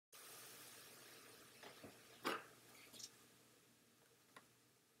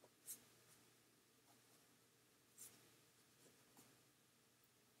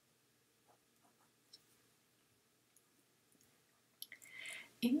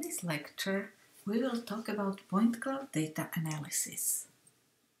In this lecture, we will talk about point cloud data analysis.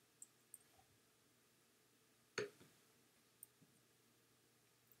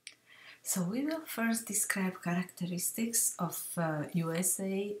 So we will first describe characteristics of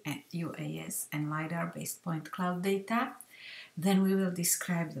USA and UAS and LiDAR-based point cloud data. Then we will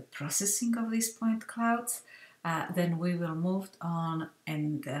describe the processing of these point clouds. Then we will move on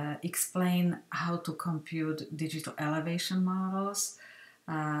and explain how to compute digital elevation models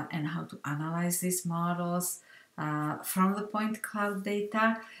and how to analyze these models from the point cloud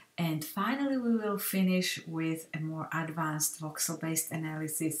data. And finally, we will finish with a more advanced voxel-based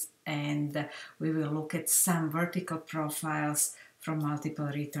analysis, and we will look at some vertical profiles from multiple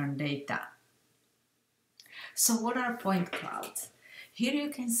return data. So what are point clouds? Here you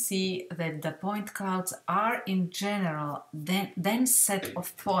can see that the point clouds are in general dense set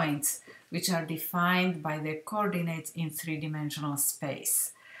of points which are defined by their coordinates in three-dimensional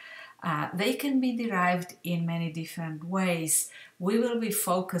space. They can be derived in many different ways. We will be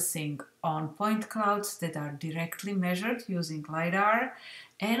focusing on point clouds that are directly measured using LiDAR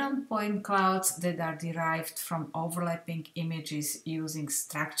and on point clouds that are derived from overlapping images using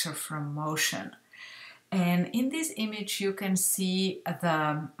structure from motion. And in this image you can see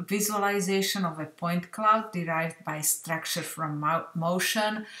the visualization of a point cloud derived by structure from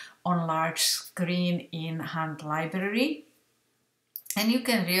motion on large screen in Hunt library. And you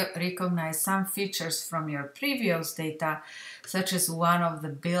can recognize some features from your previous data, such as one of the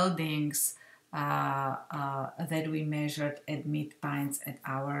buildings that we measured at Midpines at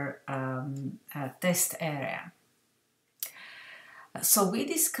our test area. So we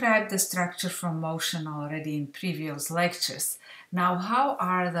described the structure from motion already in previous lectures. Now, how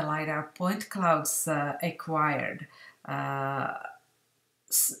are the LiDAR point clouds acquired? The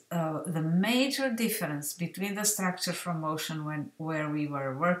major difference between the structure from motion where we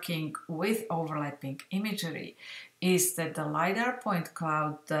were working with overlapping imagery is that the LiDAR point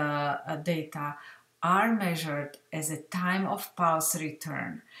cloud data are measured as a time of pulse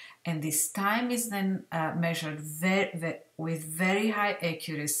return, and this time is then measured with very high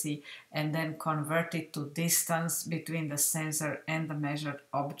accuracy and then converted to distance between the sensor and the measured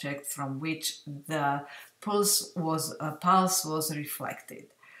object from which the pulse was reflected.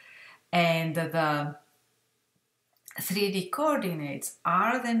 And the 3D coordinates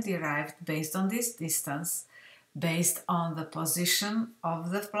are then derived based on this distance, based on the position of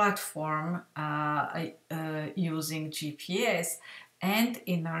the platform using GPS and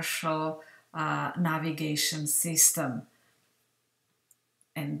inertial navigation system.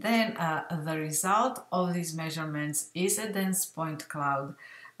 And then the result of these measurements is a dense point cloud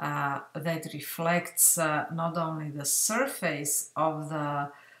that reflects not only the surface of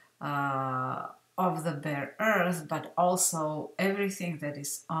the bare earth, but also everything that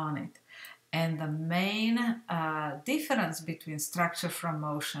is on it. And the main difference between structure from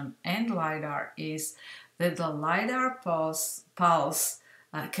motion and LiDAR is that the LiDAR pulse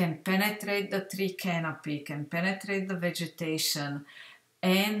can penetrate the tree canopy, can penetrate the vegetation,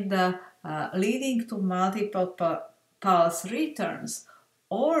 and leading to multiple pulse returns,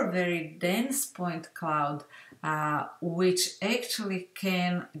 or very dense point cloud which actually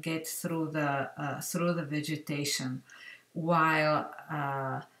can get through the vegetation, while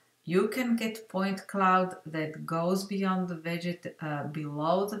you can get point cloud that goes beyond the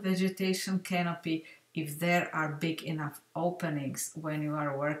below the vegetation canopy if there are big enough openings when you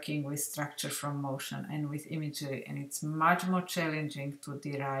are working with structure from motion and with imagery, and it's much more challenging to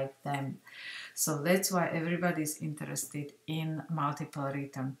derive them. So that's why everybody is interested in multiple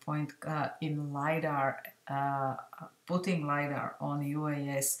return point in LiDAR, putting LiDAR on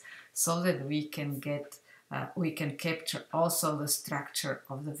UAS so that we can capture also the structure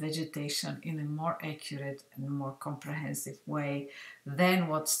of the vegetation in a more accurate and more comprehensive way than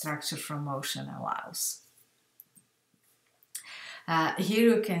what structure from motion allows.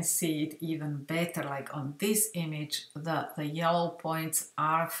 Here you can see it even better, like on this image, the yellow points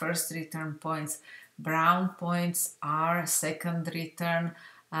are first return points, brown points are second return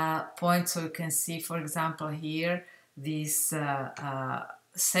points. So you can see, for example, here, these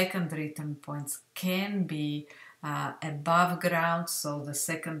second return points can be above ground, so the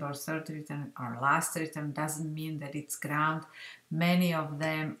second or third return or last return doesn't mean that it's ground. Many of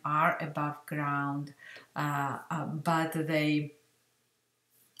them are above ground, but they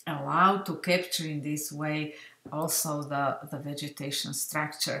allow to capture in this way also the vegetation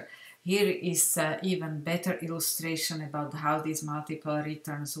structure. Here is even better illustration about how these multiple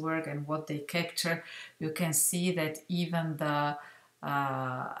returns work and what they capture. You can see that even the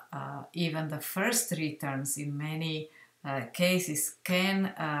first returns in many cases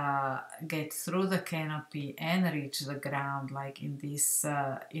can get through the canopy and reach the ground, like in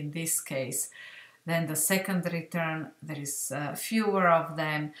this case. Then the second return, there is fewer of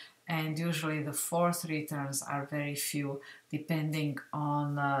them, and usually the fourth returns are very few, depending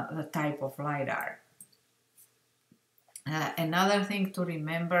on the type of LiDAR. Another thing to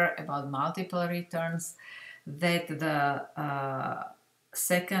remember about multiple returns, that the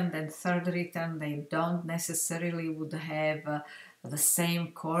second and third return, they don't necessarily would have the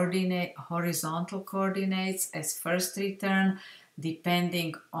same horizontal coordinates as first return,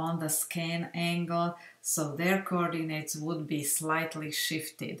 depending on the scan angle, so their coordinates would be slightly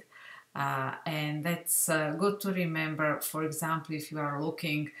shifted. And that's good to remember. For example, if you are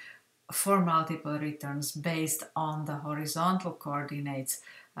looking for multiple returns based on the horizontal coordinates,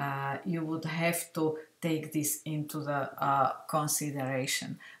 you would have to take this into the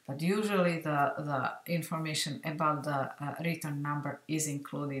consideration. But usually the information about the return number is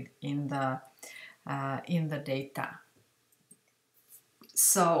included in the data.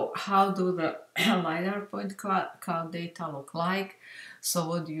 So how do the LiDAR point cloud data look like? So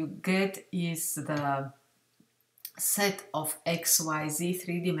what you get is the set of XYZ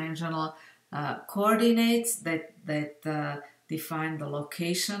three-dimensional coordinates that define the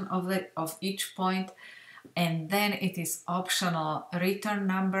location of each point, and then it is optional return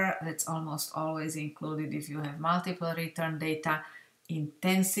number that's almost always included if you have multiple return data.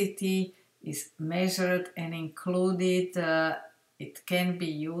 Intensity is measured and included. It can be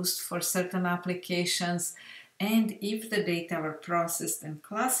used for certain applications, and if the data were processed and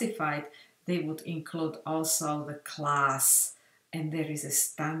classified, they would include also the class, and there is a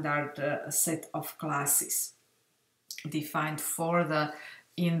standard set of classes defined for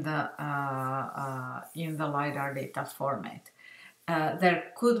in the LiDAR data format.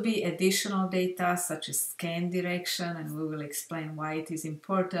 There could be additional data such as scan direction, and we will explain why it is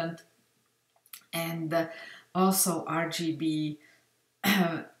important, and also RGB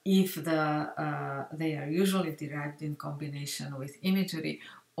if they are usually derived in combination with imagery,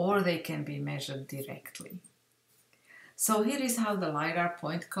 or they can be measured directly. So here is how the LiDAR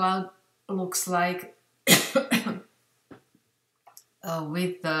point cloud looks like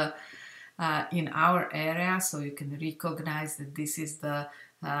with the in our area. So you can recognize that this is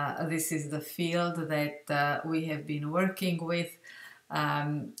the field that we have been working with,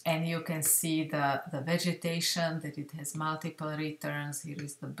 and you can see the vegetation, that it has multiple returns. Here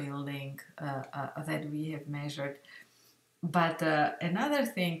is the building that we have measured. But another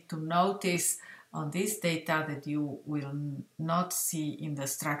thing to notice on this data that you will not see in the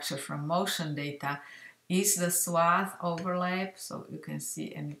structure from motion data is the swath overlap. So you can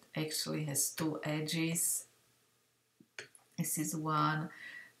see, and it actually has two edges. This is one,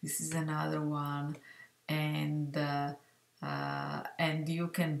 this is another one, and you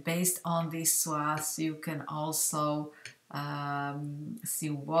can, based on these swaths, you can also see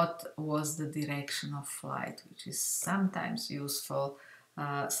what was the direction of flight, which is sometimes useful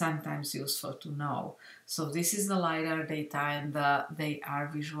to know. So this is the LiDAR data, and they are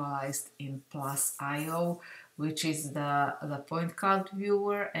visualized in +IO, which is the point cloud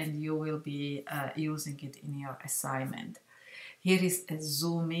viewer, and you will be using it in your assignment. Here is a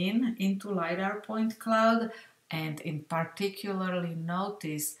zoom in into LiDAR point cloud, and in particularly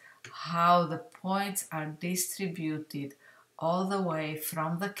notice how the points are distributed all the way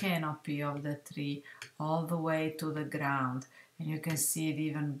from the canopy of the tree all the way to the ground. And you can see it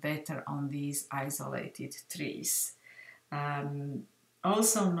even better on these isolated trees.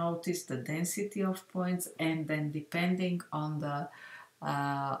 Also notice the density of points, and then depending on the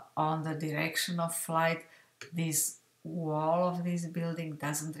direction of flight, this wall of this building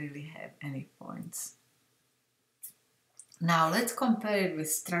doesn't really have any points. Now let's compare it with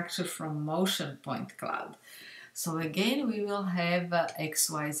structure from motion point cloud. So again, we will have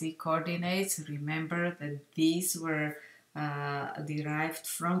XYZ coordinates. Remember that these were derived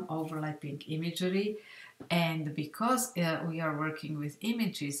from overlapping imagery, and because we are working with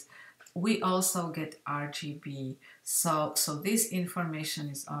images, we also get RGB. So this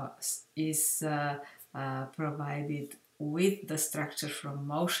information is provided with the structure from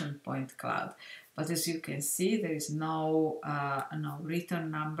motion point cloud. But as you can see, there is no return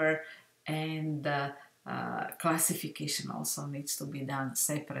number, and classification also needs to be done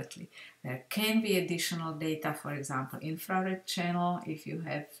separately. There can be additional data, for example, infrared channel if you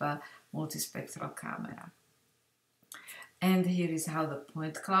have a multispectral camera. And here is how the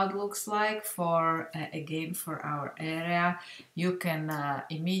point cloud looks like for our area. You can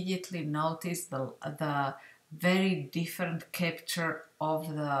immediately notice the very different capture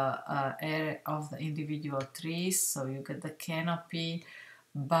of the area of the individual trees. So you get the canopy,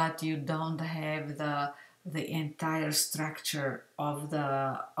 but you don't have the entire structure of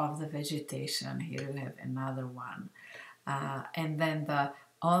the vegetation. Here you have another one, and then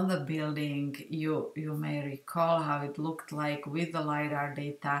on the building, you may recall how it looked like with the LiDAR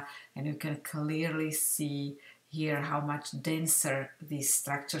data, and you can clearly see here how much denser this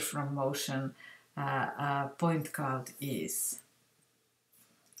structure from motion point cloud is.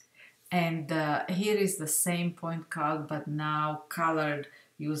 And here is the same point cloud, but now colored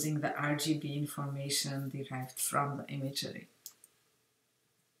using the RGB information derived from the imagery.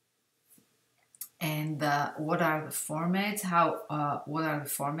 And what are the formats? What are the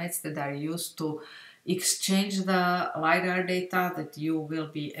formats that are used to exchange the LiDAR data that you will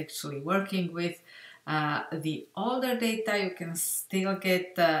be actually working with? The older data you can still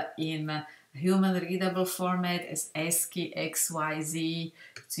get in human readable format as ASCII, XYZ.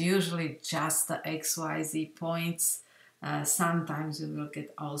 It's usually just the XYZ points. Sometimes you will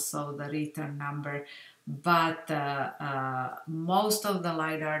get also the return number, but most of the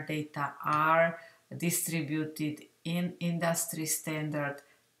LiDAR data are distributed in industry standard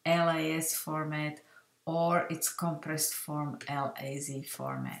LAS format or its compressed form LAZ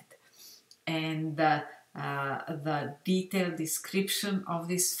format. And the detailed description of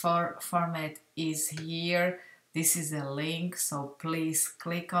this format is here. This is a link, so please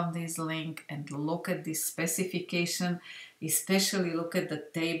click on this link and look at this specification, especially look at the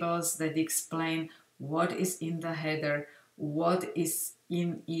tables that explain what is in the header, what is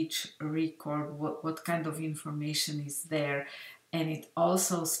in each record, what kind of information is there, and it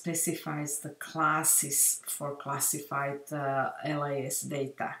also specifies the classes for classified LAS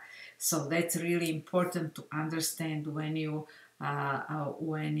data. So that's really important to understand when you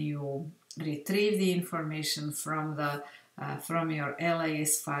retrieve the information from your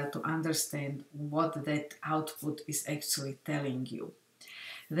LAS file, to understand what that output is actually telling you.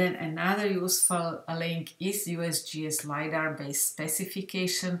 Then another useful link is USGS LiDAR based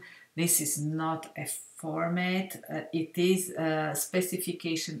specification. This is not a format, it is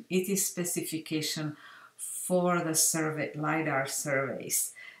specification. It is specification for the LiDAR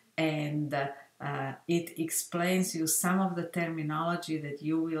surveys, and it explains you some of the terminology that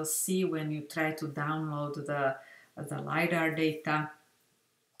you will see when you try to download the LiDAR data,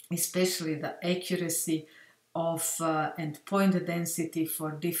 especially the accuracy of and point density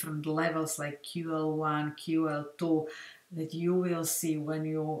for different levels like QL1, QL2, that you will see when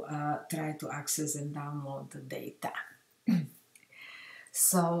you try to access and download the data.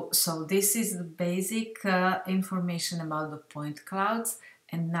 So this is the basic information about the point clouds,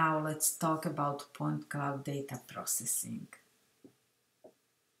 and now let's talk about point cloud data processing.